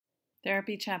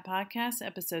Therapy Chat Podcast,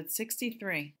 episode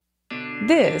 63.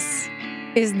 This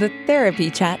is the Therapy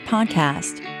Chat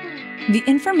Podcast. The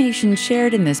information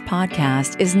shared in this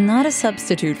podcast is not a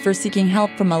substitute for seeking help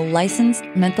from a licensed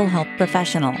mental health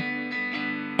professional.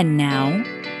 And now,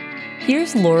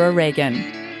 here's Laura Reagan,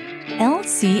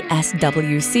 LCSWC,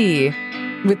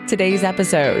 with today's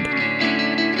episode.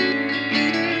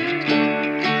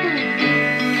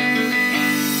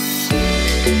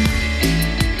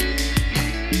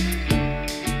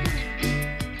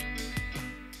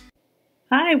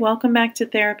 Hi, welcome back to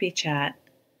Therapy Chat.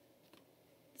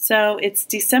 So it's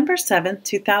December 7th,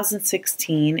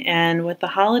 2016, and with the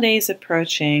holidays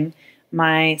approaching,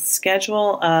 my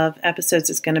schedule of episodes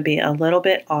is going to be a little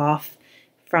bit off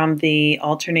from the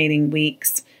alternating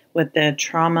weeks with the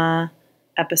trauma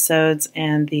episodes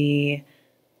and the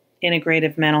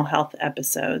integrative mental health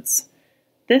episodes.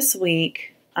 This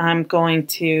week, I'm going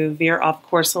to veer off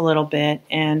course a little bit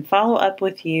and follow up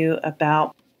with you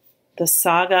about the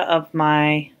saga of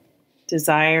my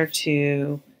desire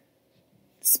to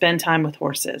spend time with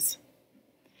horses.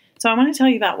 So I want to tell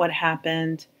you about what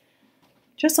happened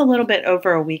just a little bit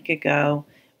over a week ago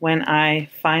when I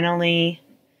finally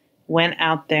went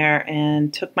out there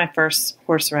and took my first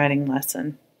horse riding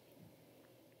lesson.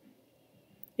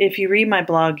 If you read my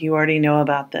blog, you already know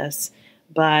about this,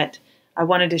 but I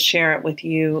wanted to share it with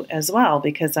you as well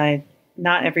because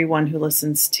not everyone who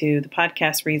listens to the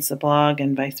podcast reads the blog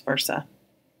and vice versa.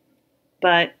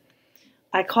 But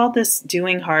I call this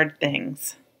doing hard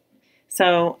things.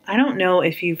 So I don't know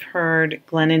if you've heard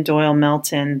Glennon Doyle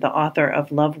Melton, the author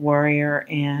of Love Warrior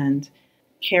and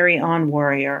Carry On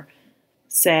Warrior,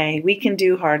 say we can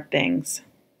do hard things.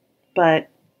 But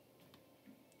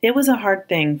it was a hard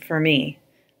thing for me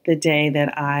the day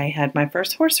that I had my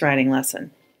first horse riding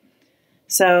lesson.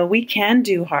 So we can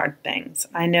do hard things.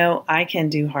 I know I can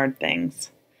do hard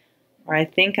things, or I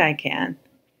think I can.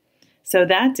 So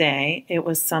that day, it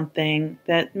was something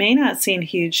that may not seem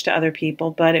huge to other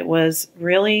people, but it was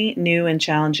really new and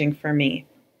challenging for me.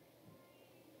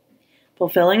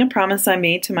 Fulfilling a promise I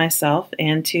made to myself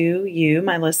and to you,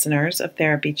 my listeners of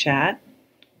Therapy Chat.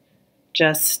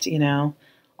 Just,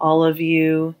 all of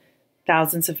you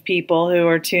thousands of people who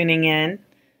are tuning in.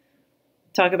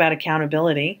 Talk about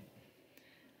accountability.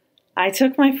 I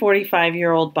took my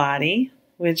 45-year-old body,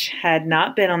 which had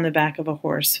not been on the back of a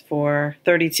horse for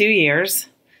 32 years,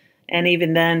 and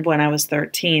even then, when I was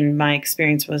 13, my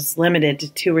experience was limited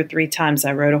to 2 or 3 times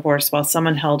I rode a horse while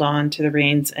someone held on to the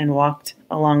reins and walked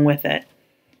along with it,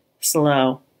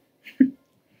 slow.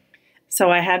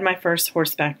 So I had my first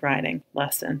horseback riding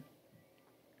lesson,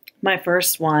 my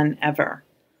first one ever.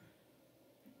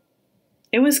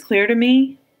 It was clear to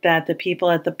me that the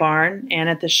people at the barn and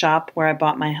at the shop where I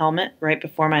bought my helmet right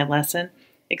before my lesson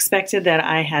expected that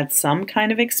I had some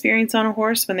kind of experience on a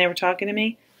horse when they were talking to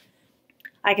me.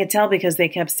 I could tell because they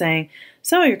kept saying,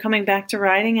 "So you're coming back to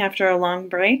riding after a long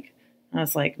break?" I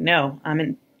was like, "No, I'm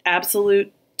an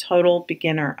absolute total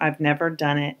beginner. I've never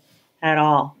done it at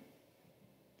all."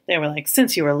 They were like,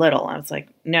 "Since you were little." I was like,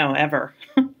 "No, ever."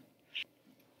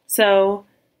 So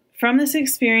from this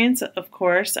experience, of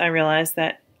course, I realized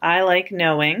that I like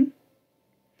knowing,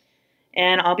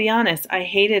 and I'll be honest, I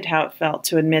hated how it felt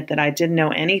to admit that I didn't know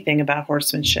anything about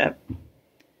horsemanship.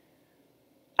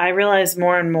 I realized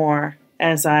more and more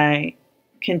as I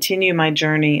continue my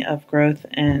journey of growth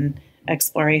and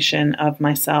exploration of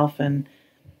myself and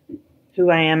who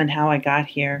I am and how I got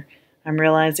here, I'm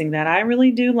realizing that I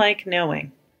really do like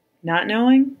knowing. Not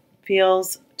knowing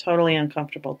feels totally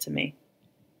uncomfortable to me.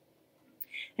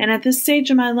 And at this stage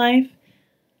of my life,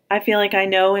 I feel like I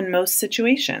know in most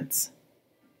situations.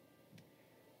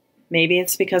 Maybe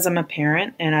it's because I'm a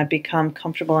parent and I've become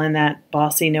comfortable in that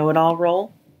bossy know-it-all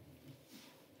role.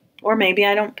 Or maybe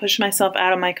I don't push myself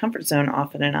out of my comfort zone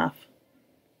often enough.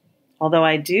 Although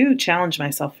I do challenge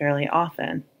myself fairly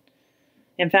often.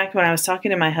 In fact, when I was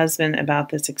talking to my husband about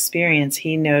this experience,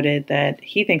 he noted that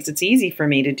he thinks it's easy for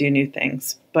me to do new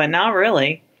things, but not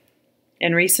really.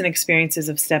 And recent experiences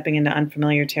of stepping into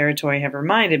unfamiliar territory have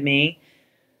reminded me,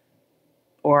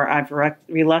 or I've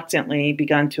reluctantly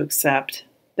begun to accept,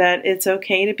 that it's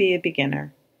okay to be a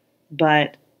beginner.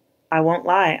 But I won't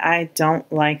lie, I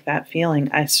don't like that feeling.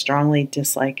 I strongly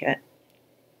dislike it.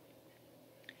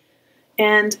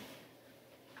 And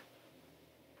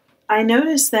I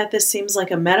noticed that this seems like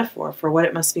a metaphor for what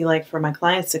it must be like for my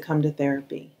clients to come to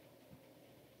therapy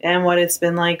and what it's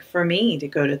been like for me to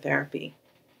go to therapy.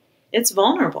 It's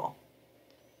vulnerable.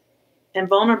 And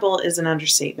vulnerable is an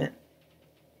understatement.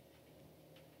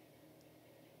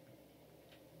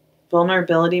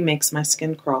 Vulnerability makes my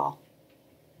skin crawl.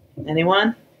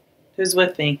 Anyone who's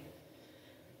with me?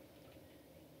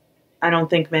 I don't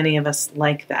think many of us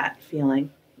like that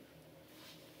feeling.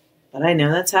 But I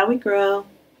know that's how we grow.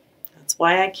 That's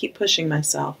why I keep pushing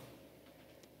myself.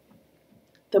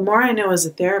 The more I know as a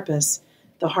therapist,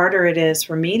 the harder it is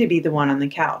for me to be the one on the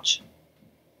couch.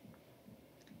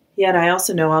 Yet I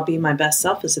also know I'll be my best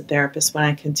self as a therapist when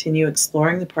I continue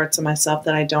exploring the parts of myself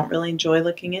that I don't really enjoy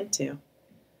looking into.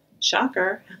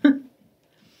 Shocker.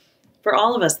 For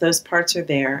all of us, those parts are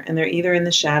there, and they're either in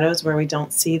the shadows where we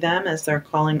don't see them as they're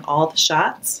calling all the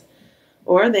shots,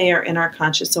 or they are in our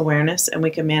conscious awareness and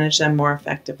we can manage them more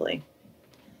effectively.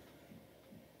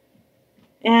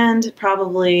 And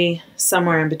probably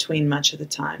somewhere in between much of the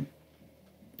time.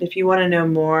 If you want to know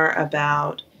more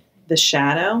about the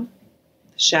shadow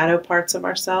parts of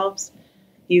ourselves,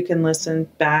 you can listen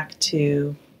back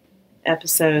to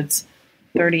episodes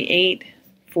 38,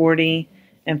 40,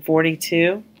 and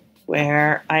 42,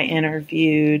 where I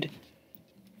interviewed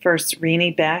first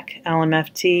Renee Beck,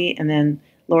 LMFT, and then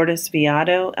Lourdes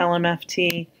Viado,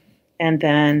 LMFT, and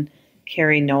then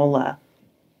Carrie Nola,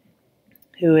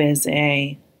 who is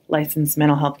a licensed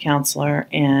mental health counselor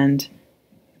and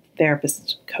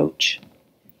therapist coach,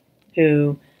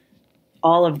 who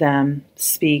all of them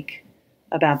speak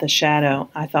about the shadow.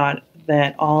 I thought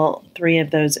that all three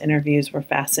of those interviews were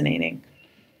fascinating.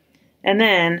 And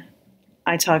then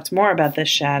I talked more about this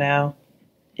shadow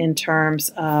in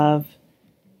terms of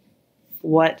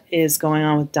what is going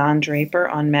on with Don Draper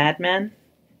on Mad Men,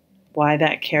 why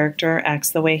that character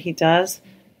acts the way he does.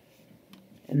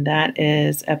 And that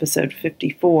is episode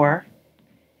 54.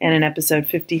 And in episode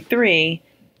 53,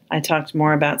 I talked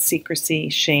more about secrecy,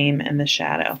 shame, and the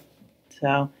shadow.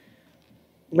 So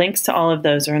links to all of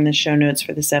those are in the show notes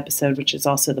for this episode, which is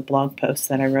also the blog post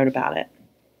that I wrote about it.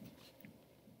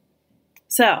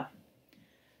 So,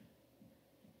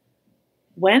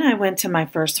 when I went to my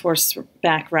first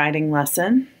horseback riding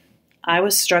lesson, I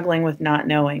was struggling with not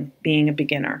knowing, being a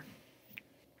beginner.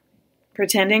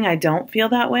 Pretending I don't feel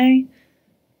that way,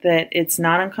 that it's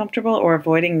not uncomfortable, or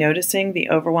avoiding noticing the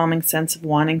overwhelming sense of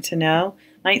wanting to know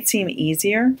might seem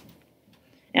easier.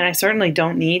 And I certainly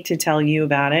don't need to tell you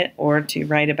about it or to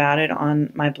write about it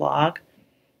on my blog.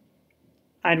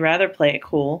 I'd rather play it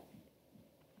cool.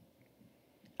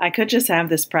 I could just have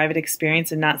this private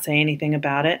experience and not say anything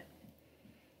about it.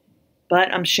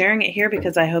 But I'm sharing it here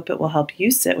because I hope it will help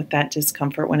you sit with that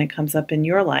discomfort when it comes up in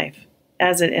your life,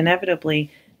 as it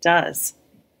inevitably does.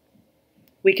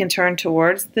 We can turn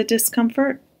towards the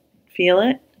discomfort, feel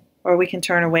it, or we can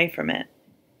turn away from it,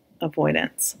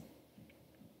 avoidance.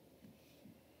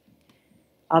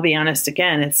 I'll be honest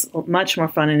again, it's much more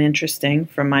fun and interesting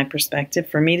from my perspective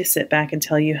for me to sit back and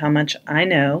tell you how much I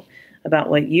know about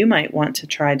what you might want to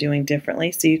try doing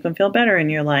differently so you can feel better in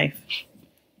your life.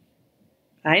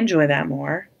 I enjoy that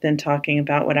more than talking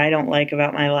about what I don't like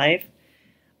about my life.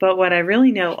 But what I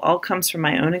really know all comes from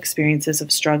my own experiences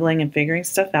of struggling and figuring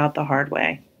stuff out the hard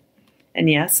way. And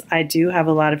yes, I do have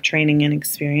a lot of training and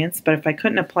experience, but if I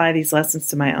couldn't apply these lessons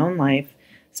to my own life,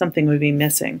 something would be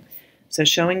missing. So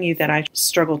showing you that I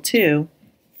struggle too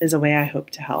is a way I hope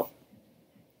to help.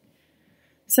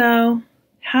 So,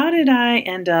 how did I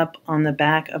end up on the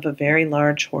back of a very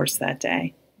large horse that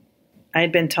day? I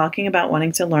had been talking about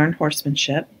wanting to learn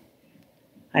horsemanship.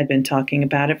 I'd been talking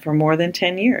about it for more than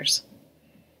 10 years.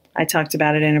 I talked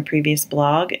about it in a previous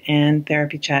blog and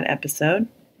therapy chat episode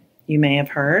you may have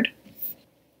heard.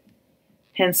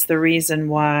 Hence the reason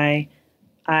why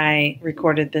I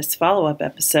recorded this follow-up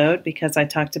episode, because I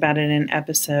talked about it in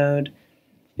episode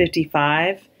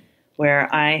 55,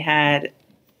 where I had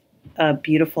a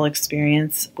beautiful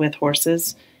experience with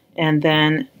horses. And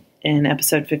then in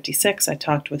episode 56, I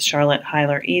talked with Charlotte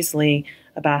Heiler-Easley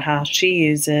about how she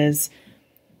uses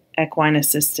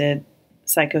equine-assisted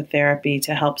psychotherapy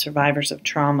to help survivors of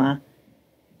trauma.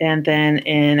 And then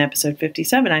in episode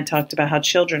 57, I talked about how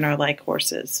children are like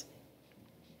horses.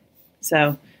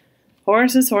 So,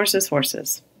 horses, horses,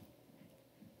 horses.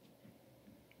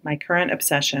 My current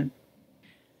obsession.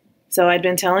 So I'd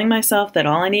been telling myself that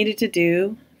all I needed to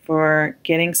do for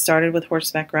getting started with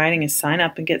horseback riding is sign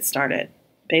up and get started.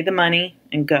 Pay the money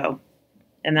and go.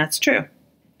 And that's true.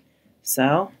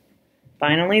 So,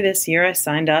 finally this year I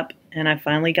signed up and I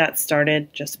finally got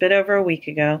started just a bit over a week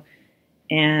ago.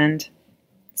 And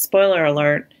spoiler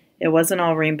alert, it wasn't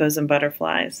all rainbows and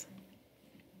butterflies.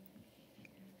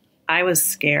 I was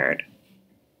scared.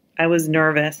 I was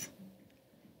nervous.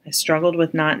 I struggled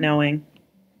with not knowing.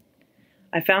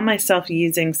 I found myself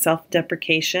using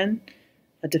self-deprecation,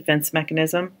 a defense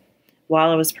mechanism,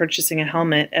 while I was purchasing a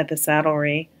helmet at the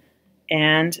saddlery,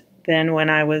 and then when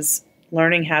I was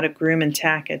learning how to groom and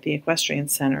tack at the equestrian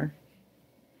center.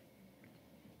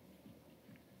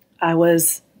 I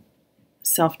was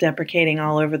self-deprecating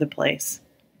all over the place.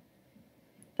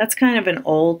 That's kind of an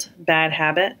old bad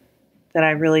habit that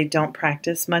I really don't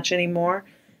practice much anymore,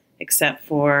 except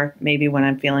for maybe when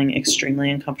I'm feeling extremely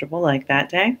uncomfortable like that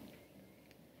day.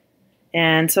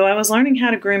 And so I was learning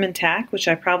how to groom and tack, which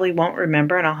I probably won't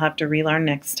remember and I'll have to relearn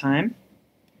next time.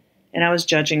 And I was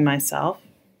judging myself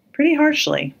pretty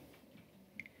harshly.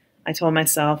 I told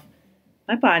myself,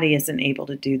 my body isn't able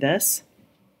to do this,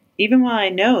 even while I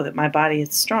know that my body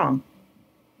is strong.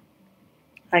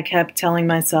 I kept telling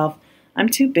myself, I'm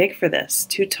too big for this,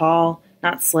 too tall,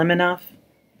 not slim enough.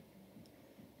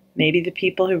 Maybe the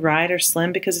people who ride are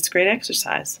slim because it's great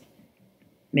exercise.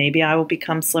 Maybe I will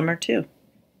become slimmer too.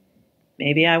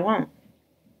 Maybe I won't.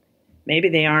 Maybe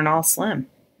they aren't all slim.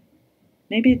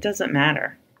 Maybe it doesn't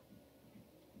matter.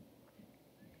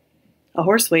 A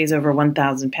horse weighs over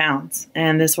 1,000 pounds,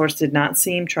 and this horse did not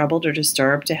seem troubled or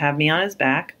disturbed to have me on his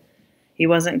back. He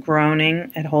wasn't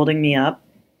groaning at holding me up.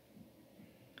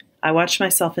 I watched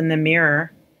myself in the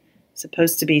mirror,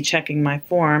 supposed to be checking my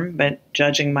form, but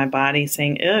judging my body,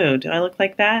 saying, "Ew, do I look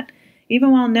like that?"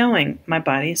 Even while knowing my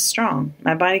body is strong.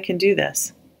 My body can do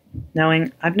this.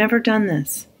 Knowing I've never done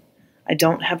this. I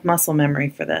don't have muscle memory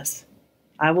for this.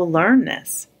 I will learn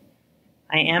this.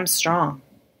 I am strong.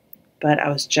 But I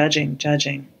was judging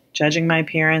my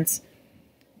appearance,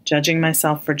 judging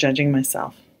myself for judging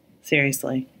myself.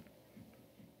 Seriously.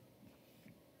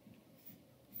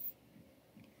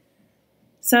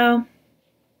 So,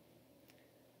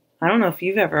 I don't know if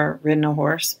you've ever ridden a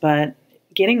horse, but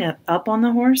getting up on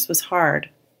the horse was hard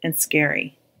and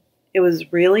scary. It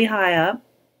was really high up.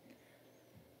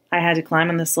 I had to climb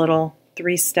on this little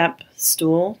 3-step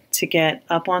stool to get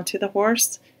up onto the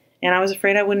horse, and I was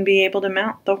afraid I wouldn't be able to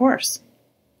mount the horse.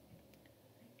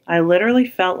 I literally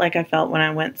felt like I felt when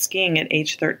I went skiing at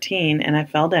age 13 and I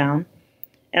fell down,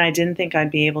 and I didn't think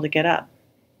I'd be able to get up.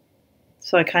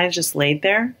 So I kind of just laid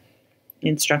there. The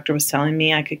instructor was telling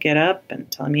me I could get up and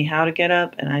telling me how to get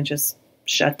up, and I just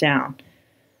shut down.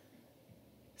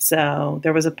 So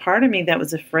there was a part of me that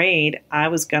was afraid I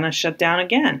was going to shut down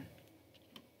again.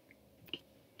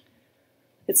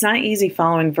 It's not easy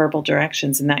following verbal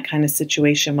directions in that kind of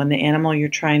situation when the animal you're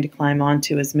trying to climb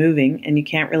onto is moving and you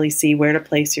can't really see where to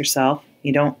place yourself.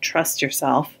 You don't trust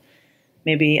yourself.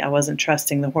 Maybe I wasn't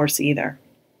trusting the horse either.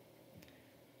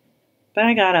 But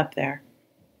I got up there.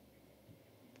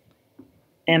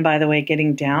 And by the way,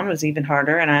 getting down was even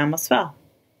harder and I almost fell.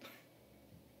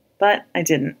 But I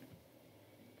didn't.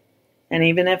 And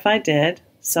even if I did,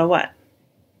 so what?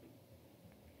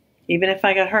 Even if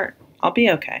I got hurt, I'll be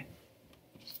okay.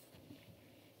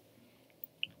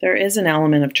 There is an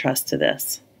element of trust to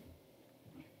this.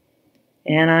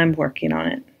 And I'm working on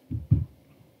it.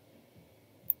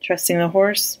 Trusting the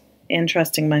horse and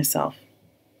trusting myself.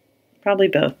 Probably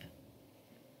both.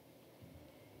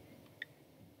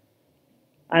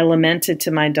 I lamented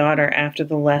to my daughter after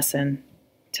the lesson,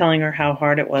 telling her how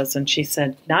hard it was, and she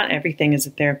said, "Not everything is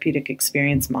a therapeutic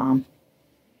experience, Mom."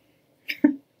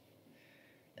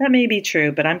 That may be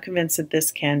true, but I'm convinced that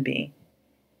this can be.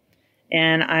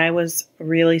 And I was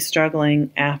really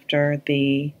struggling after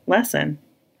the lesson,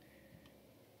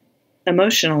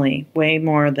 emotionally, way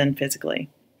more than physically.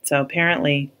 So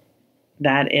apparently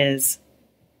that is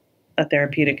a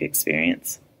therapeutic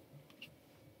experience.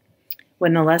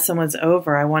 When the lesson was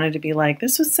over, I wanted to be like,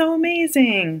 this was so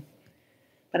amazing.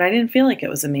 But I didn't feel like it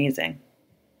was amazing.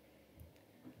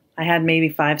 I had maybe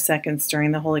 5 seconds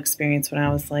during the whole experience when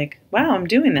I was like, wow, I'm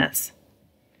doing this.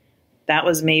 That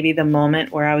was maybe the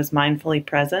moment where I was mindfully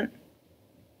present.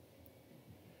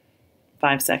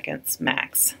 5 seconds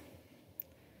max.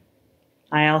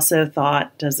 I also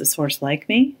thought, does this horse like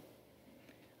me?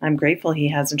 I'm grateful he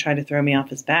hasn't tried to throw me off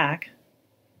his back.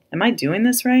 Am I doing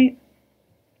this right?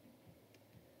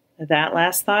 That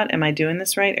last thought, am I doing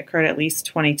this right, occurred at least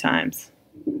 20 times.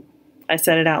 I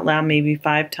said it out loud maybe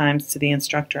 5 times to the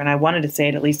instructor, and I wanted to say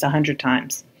it at least 100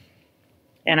 times.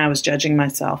 And I was judging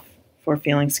myself for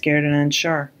feeling scared and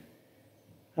unsure.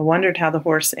 I wondered how the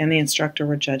horse and the instructor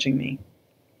were judging me.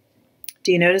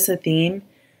 Do you notice a theme?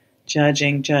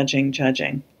 Judging, judging,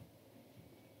 judging.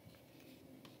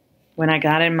 When I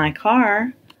got in my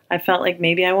car, I felt like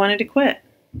maybe I wanted to quit.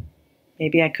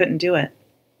 Maybe I couldn't do it.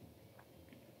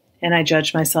 And I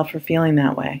judged myself for feeling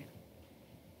that way.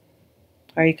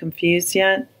 Are you confused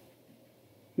yet?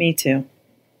 Me too.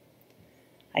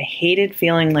 I hated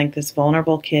feeling like this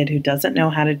vulnerable kid who doesn't know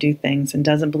how to do things and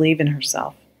doesn't believe in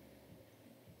herself.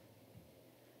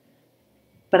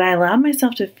 But I allowed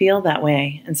myself to feel that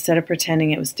way instead of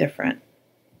pretending it was different.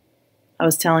 I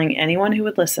was telling anyone who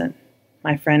would listen,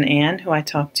 my friend Anne, who I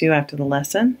talked to after the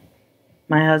lesson,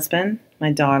 my husband,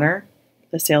 my daughter,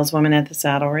 the saleswoman at the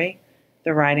saddlery,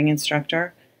 the riding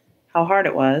instructor, how hard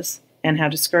it was, and how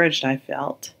discouraged I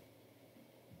felt.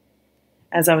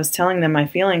 As I was telling them my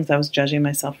feelings, I was judging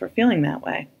myself for feeling that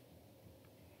way.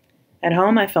 At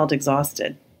home, I felt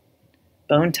exhausted,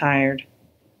 bone-tired,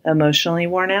 emotionally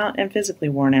worn out, and physically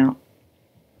worn out.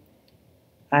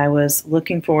 I was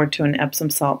looking forward to an Epsom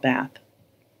salt bath.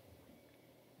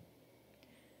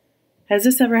 Has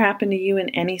this ever happened to you in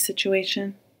any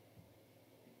situation?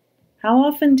 How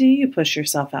often do you push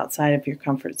yourself outside of your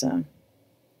comfort zone?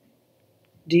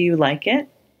 Do you like it?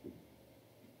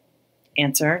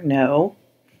 Answer, no.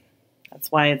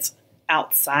 That's why it's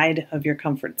outside of your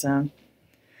comfort zone.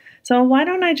 So why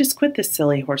don't I just quit this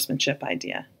silly horsemanship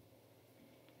idea?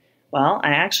 Well, I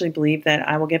actually believe that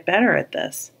I will get better at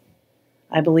this.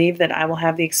 I believe that I will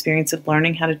have the experience of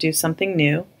learning how to do something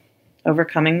new,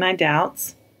 overcoming my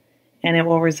doubts, and it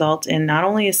will result in not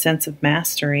only a sense of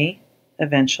mastery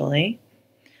eventually,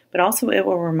 but also it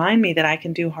will remind me that I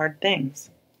can do hard things.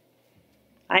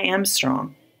 I am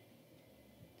strong.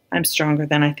 I'm stronger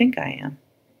than I think I am,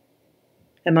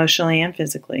 emotionally and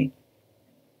physically.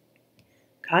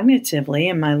 Cognitively,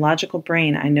 in my logical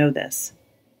brain, I know this.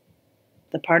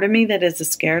 The part of me that is a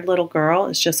scared little girl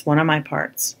is just one of my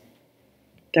parts.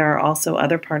 There are also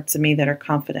other parts of me that are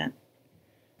confident.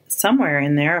 Somewhere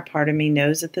in there, a part of me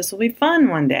knows that this will be fun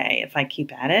one day if I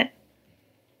keep at it.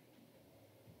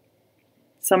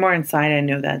 Somewhere inside, I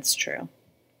know that's true.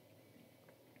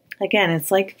 Again, it's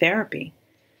like therapy.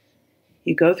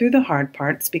 You go through the hard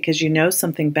parts because you know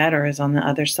something better is on the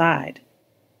other side.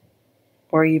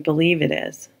 Or you believe it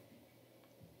is.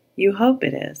 You hope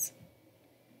it is.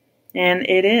 And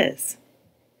it is.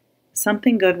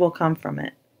 Something good will come from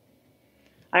it.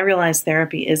 I realize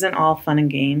therapy isn't all fun and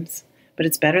games, but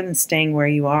it's better than staying where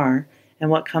you are, and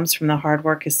what comes from the hard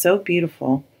work is so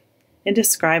beautiful,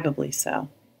 indescribably so.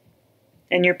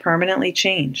 And you're permanently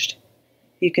changed.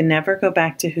 You can never go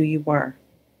back to who you were.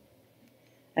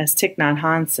 As Thich Nhat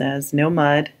Hanh says, no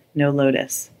mud, no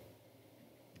lotus.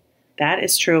 That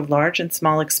is true of large and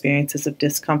small experiences of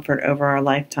discomfort over our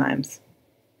lifetimes.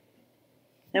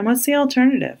 And what's the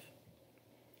alternative?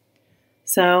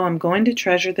 So I'm going to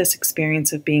treasure this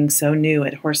experience of being so new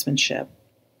at horsemanship.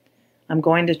 I'm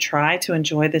going to try to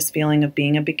enjoy this feeling of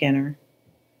being a beginner.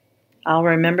 I'll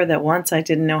remember that once I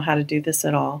didn't know how to do this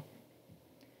at all.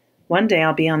 One day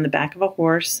I'll be on the back of a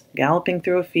horse, galloping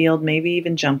through a field, maybe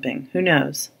even jumping. Who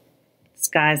knows?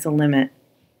 Sky's the limit.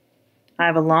 I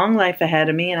have a long life ahead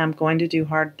of me, and I'm going to do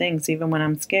hard things even when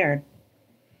I'm scared.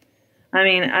 I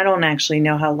mean, I don't actually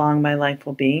know how long my life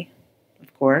will be,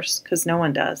 of course, because no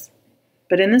one does.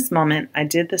 But in this moment, I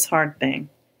did this hard thing,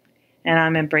 and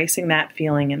I'm embracing that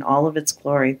feeling in all of its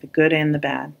glory, the good and the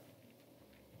bad.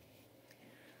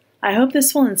 I hope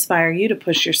this will inspire you to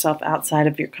push yourself outside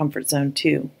of your comfort zone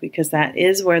too, because that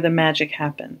is where the magic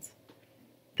happens.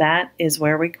 That is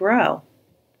where we grow.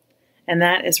 And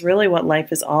that is really what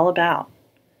life is all about,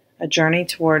 a journey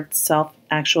towards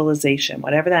self-actualization,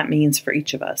 whatever that means for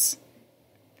each of us.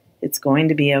 It's going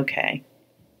to be okay.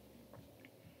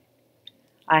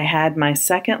 I had my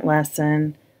second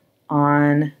lesson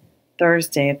on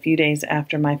Thursday, a few days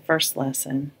after my first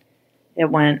lesson.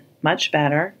 It went much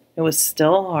better. It was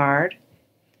still hard.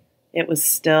 It was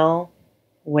still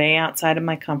way outside of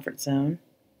my comfort zone.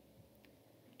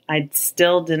 I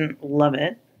still didn't love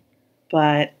it,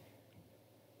 but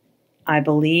I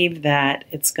believe that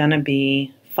it's going to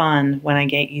be fun when I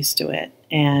get used to it.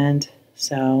 And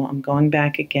so I'm going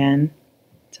back again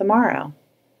tomorrow.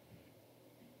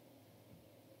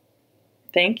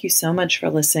 Thank you so much for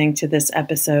listening to this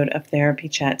episode of Therapy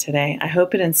Chat today. I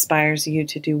hope it inspires you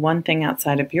to do one thing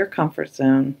outside of your comfort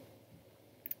zone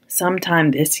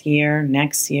sometime this year,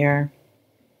 next year,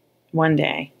 one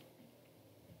day.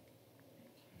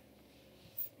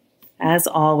 As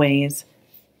always,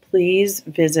 please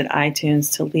visit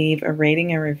iTunes to leave a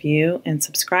rating and review and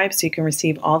subscribe so you can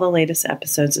receive all the latest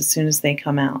episodes as soon as they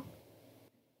come out.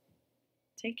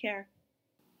 Take care.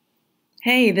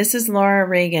 Hey, this is Laura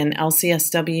Reagan,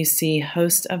 LCSWC,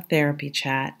 host of Therapy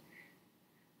Chat.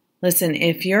 Listen,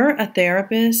 if you're a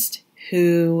therapist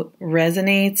who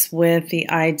resonates with the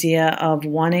idea of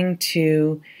wanting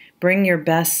to bring your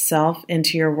best self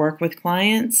into your work with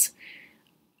clients,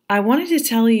 I wanted to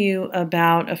tell you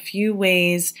about a few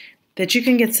ways that you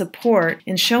can get support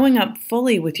in showing up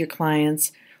fully with your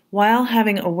clients while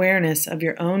having awareness of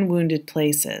your own wounded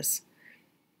places.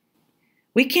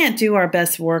 We can't do our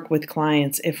best work with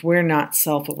clients if we're not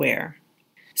self-aware.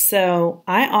 So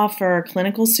I offer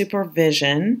clinical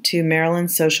supervision to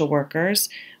Maryland social workers,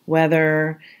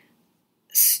 whether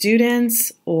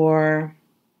students or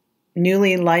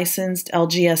newly licensed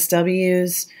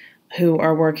LGSWs who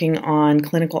are working on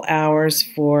clinical hours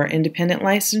for independent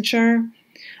licensure,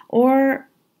 or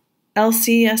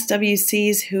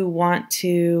LCSWCs who want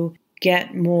to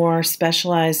get more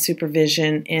specialized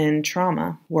supervision in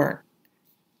trauma work.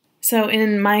 So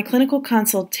in my clinical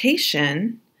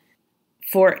consultation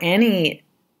for any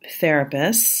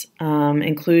therapists,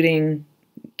 including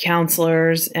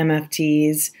counselors,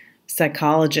 MFTs,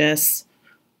 psychologists,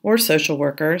 or social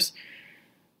workers,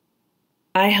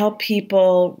 I help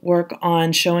people work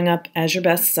on showing up as your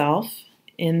best self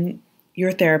in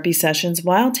your therapy sessions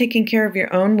while taking care of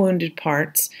your own wounded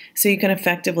parts so you can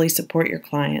effectively support your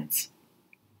clients.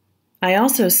 I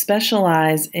also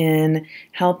specialize in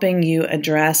helping you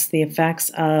address the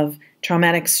effects of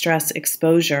traumatic stress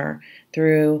exposure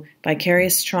through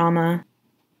vicarious trauma,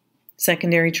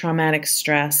 secondary traumatic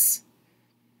stress,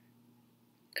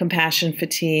 compassion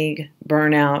fatigue,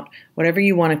 burnout, whatever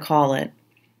you want to call it.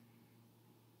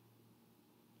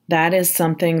 That is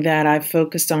something that I've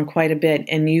focused on quite a bit,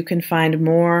 and you can find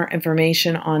more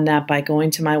information on that by going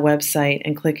to my website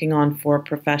and clicking on For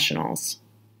Professionals.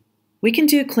 We can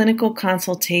do clinical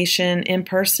consultation in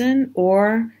person,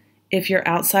 or if you're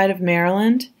outside of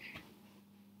Maryland,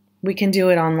 we can do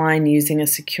it online using a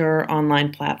secure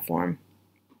online platform.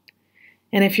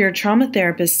 And if you're a trauma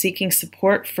therapist seeking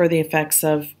support for the effects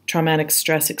of traumatic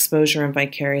stress exposure and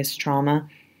vicarious trauma,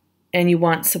 and you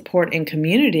want support in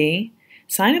community,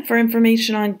 sign up for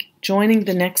information on joining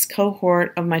the next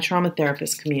cohort of my trauma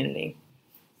therapist community.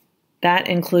 That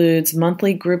includes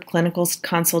monthly group clinical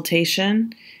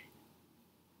consultation,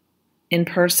 in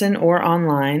person or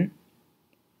online,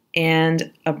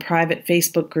 and a private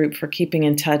Facebook group for keeping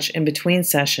in touch in between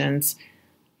sessions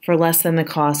for less than the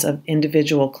cost of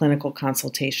individual clinical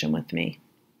consultation with me.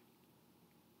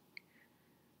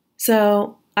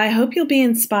 So I hope you'll be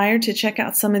inspired to check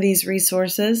out some of these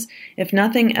resources. If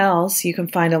nothing else, you can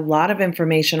find a lot of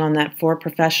information on that For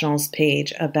Professionals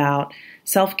page about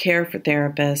self-care for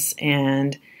therapists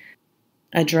and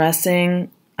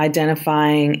addressing,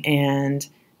 identifying, and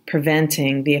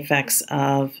preventing the effects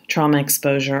of trauma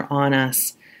exposure on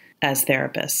us as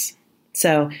therapists.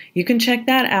 So you can check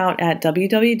that out at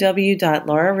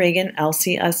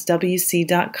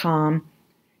www.laurareaganlcswc.com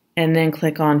and then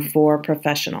click on For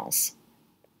Professionals.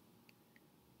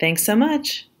 Thanks so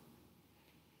much.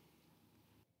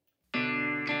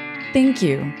 Thank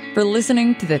you for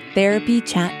listening to the Therapy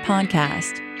Chat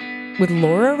Podcast with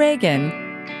Laura Reagan,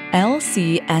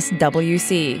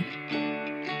 LCSWC.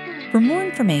 For more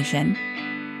information,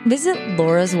 visit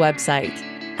Laura's website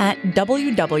at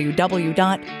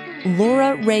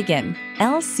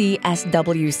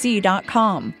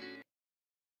www.laurareaganlcswc.com.